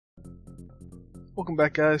Welcome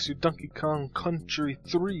back, guys, to Donkey Kong Country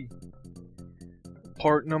 3.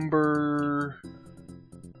 Part number...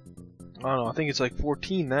 I don't know, I think it's like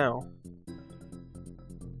 14 now.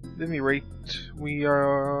 At any rate, we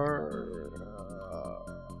are...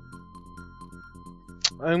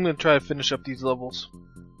 I'm going to try to finish up these levels.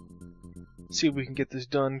 See if we can get this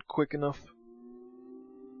done quick enough.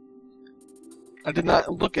 I did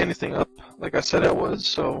not look anything up like I said I was,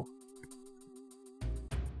 so...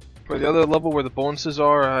 For the other level where the bonuses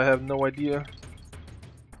are, I have no idea.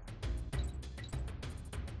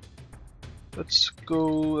 Let's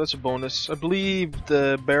go, that's a bonus. I believe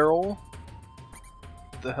the barrel.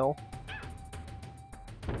 What the hell?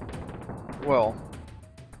 Well,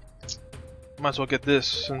 might as well get this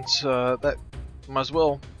since that might as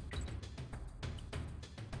well.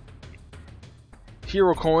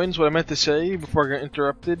 Hero coins, what I meant to say before I got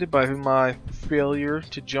interrupted by my failure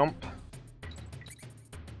to jump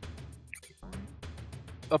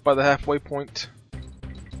up by the halfway point.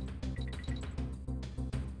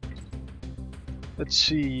 Let's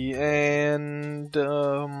see, and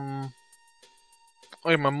oh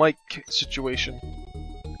yeah, my mic situation.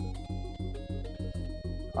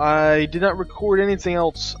 I did not record anything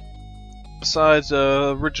else besides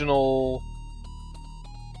the original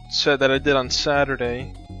set that I did on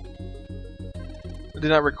Saturday. I did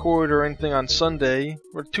not record or anything on Sunday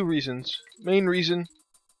for two reasons. Main reason,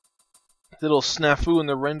 little snafu in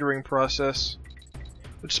the rendering process,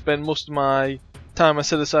 which spend most of my time I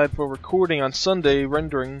set aside for recording on Sunday,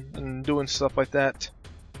 rendering and doing stuff like that.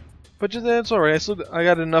 But just, that's alright. I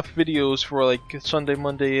got enough videos for like Sunday,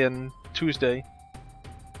 Monday, and Tuesday.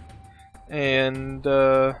 And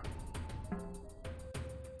can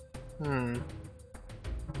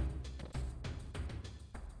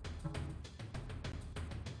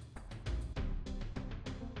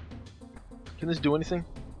this do anything?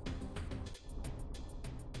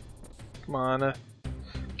 Come on,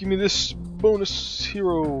 give me this bonus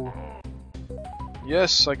hero.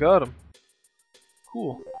 Yes, I got him.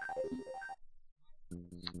 Cool.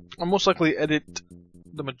 I'll most likely edit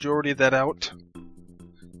the majority of that out,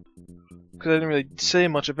 because I didn't really say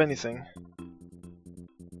much of anything.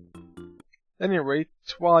 At any rate,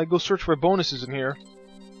 while I go search for bonuses in here,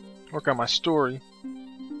 work on my story.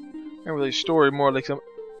 Not really a story, more like some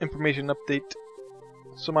information update.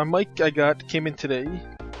 So my mic I got came in today.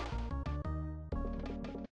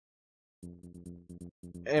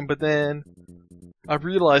 But then I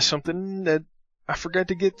realized something, that I forgot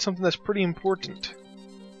to get something that's pretty important.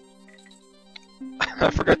 I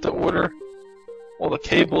forgot to order all the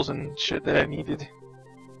cables and shit that I needed.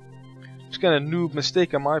 It's kind of a noob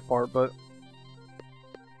mistake on my part, but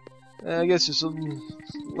I guess it's a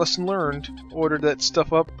lesson learned. Ordered that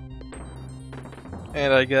stuff up,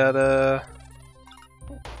 and I got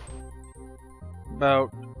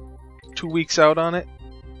about 2 weeks out on it.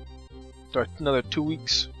 Or another 2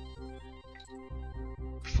 weeks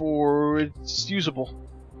before it's usable.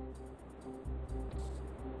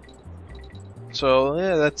 So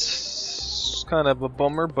yeah, that's kind of a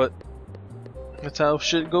bummer, but that's how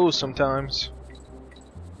shit goes sometimes.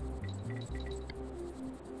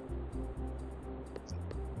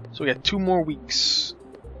 So we got 2 more weeks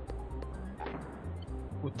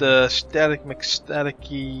with the static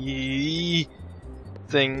McStaticy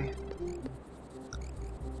thing.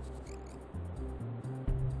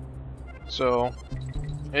 So,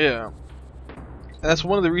 yeah, and that's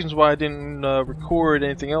one of the reasons why I didn't record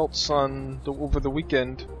anything else on over the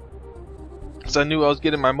weekend, because I knew I was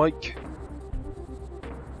getting my mic,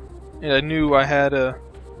 and I knew I had I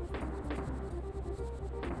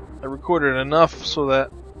recorded enough so that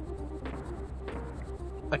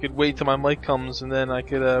I could wait till my mic comes and then I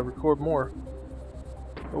could record more.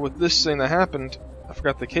 But with this thing that happened, I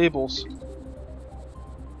forgot the cables.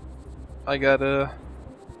 I got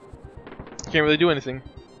can't really do anything.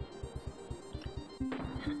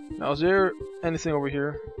 Now, is there anything over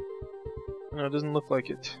here? No, it doesn't look like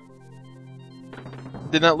it.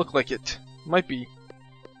 Did not look like it. Might be.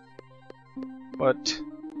 But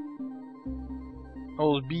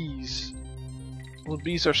oh, those bees. Those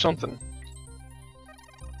bees are something.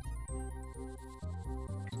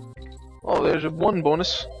 Oh, there's one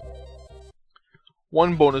bonus.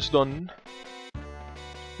 One bonus done.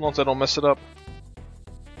 As long as I don't mess it up.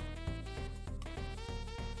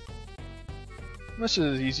 This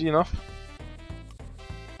is easy enough.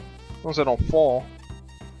 As long as I don't fall.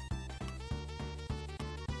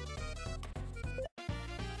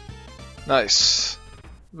 Nice.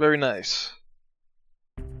 Very nice.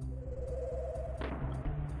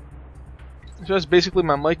 So that's basically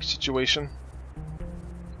my mic situation.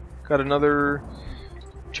 Got another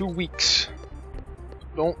 2 weeks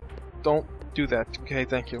Don't do that. Okay,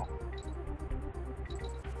 thank you.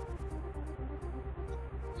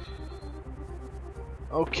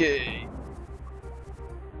 Okay.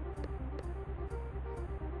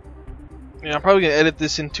 Yeah, I'm probably gonna edit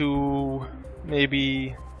this into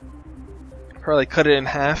maybe probably cut it in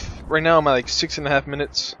half. Right now I'm at like 6.5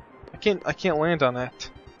 minutes. I can't land on that.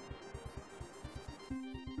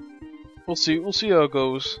 We'll see how it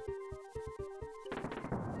goes.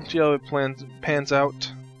 We'll see how it pans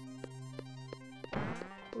out.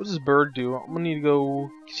 What does this bird do? I'm gonna need to go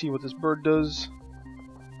see what this bird does.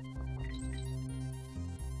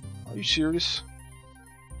 Are you serious?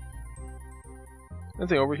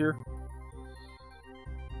 Anything over here?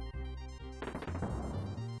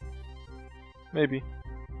 Maybe.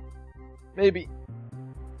 Maybe.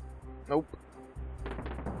 Nope.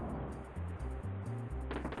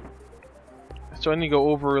 So I need to go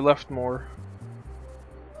over or left more.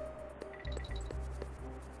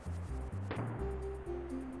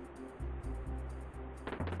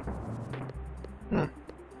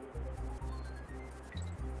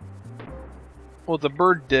 Well, the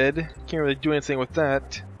bird did. Can't really do anything with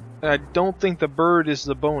that. And I don't think the bird is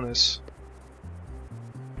the bonus.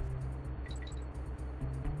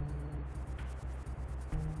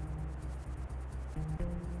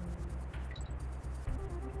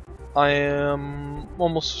 I am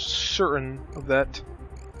almost certain of that.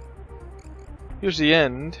 Here's the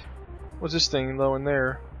end. What's this thing though in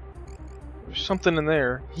there? There's something in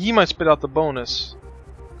there. He might spit out the bonus.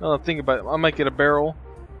 Now that I think about it, I might get a barrel.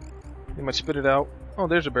 He might spit it out. Oh,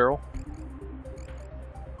 there's a barrel.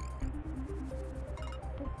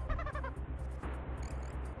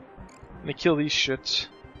 Let me kill these shits.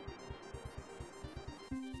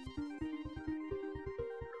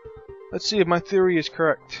 Let's see if my theory is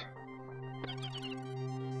correct.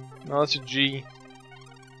 No, that's a G.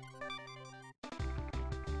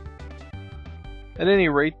 At any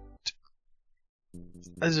rate,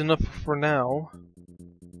 that's enough for now.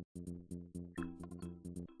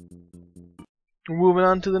 We're moving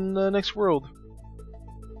on to the next world.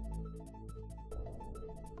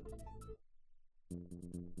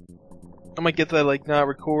 I might get that, like, not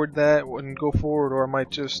record that and go forward, or I might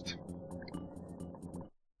just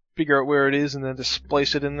figure out where it is and then just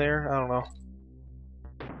splice it in there. I don't know.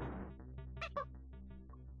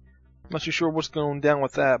 I'm not too sure what's going down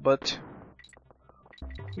with that, but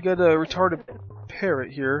we got a retarded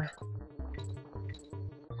parrot here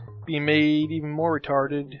being made even more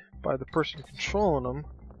retarded by the person controlling them.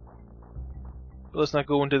 But let's not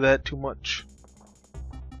go into that too much.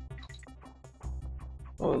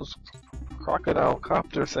 Oh, those crocodile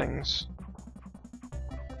copter things.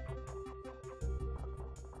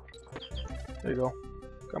 There you go.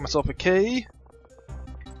 Got myself a K.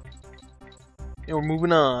 And we're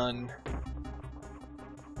moving on.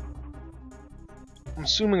 I'm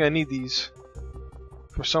assuming I need these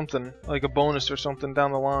for something, like a bonus or something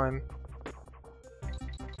down the line.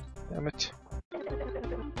 Damn it.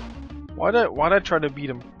 Why'd I try to beat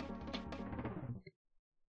him?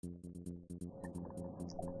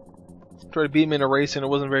 Tried to beat him in a race and it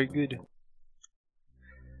wasn't very good.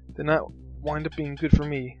 Did not wind up being good for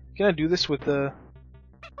me. Can I do this with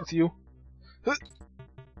you?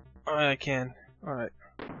 Alright, I can. Alright.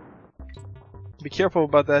 Be careful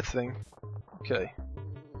about that thing. Okay.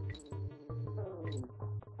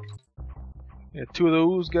 Yeah, two of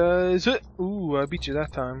those guys. Ooh, I beat you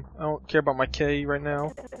that time. I don't care about my K right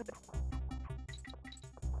now.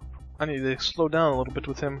 I need to slow down a little bit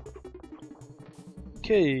with him.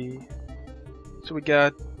 Okay. So we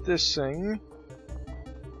got this thing.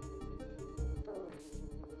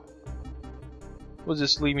 What does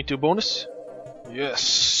this lead me to? Bonus?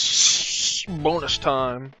 Yes! Bonus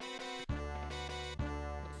time!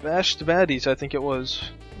 Bash the baddies, I think it was.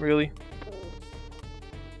 Really?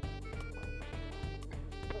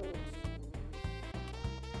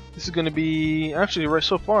 This is gonna be... Actually, right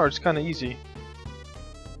so far, it's kinda easy.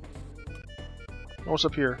 What's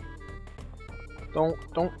up here? Don't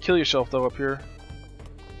kill yourself though up here.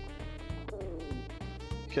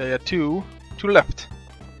 Okay, I got two left.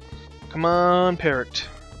 Come on, parrot.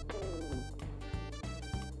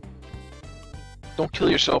 Don't kill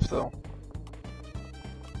yourself though.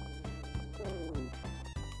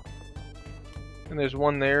 And there's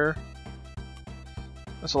one there.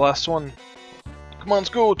 That's the last one. Come on, let's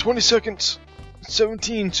go. 20 seconds.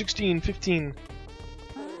 17, 16, 15.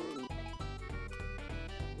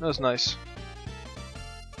 That was nice.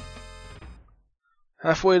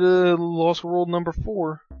 Halfway to Lost World number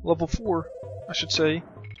 4. Level 4, I should say.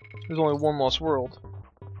 There's only one Lost World.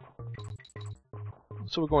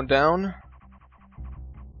 So we're going down.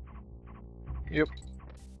 Yep.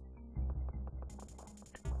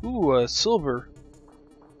 Ooh, silver.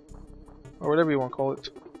 Or whatever you want to call it.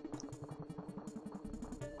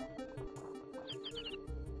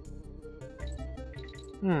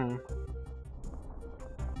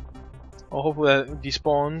 Oh, hopefully that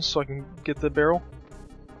despawns so I can get the barrel.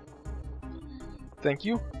 Thank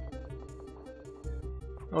you.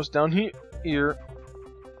 I was down here.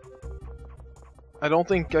 I don't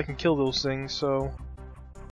think I can kill those things, so...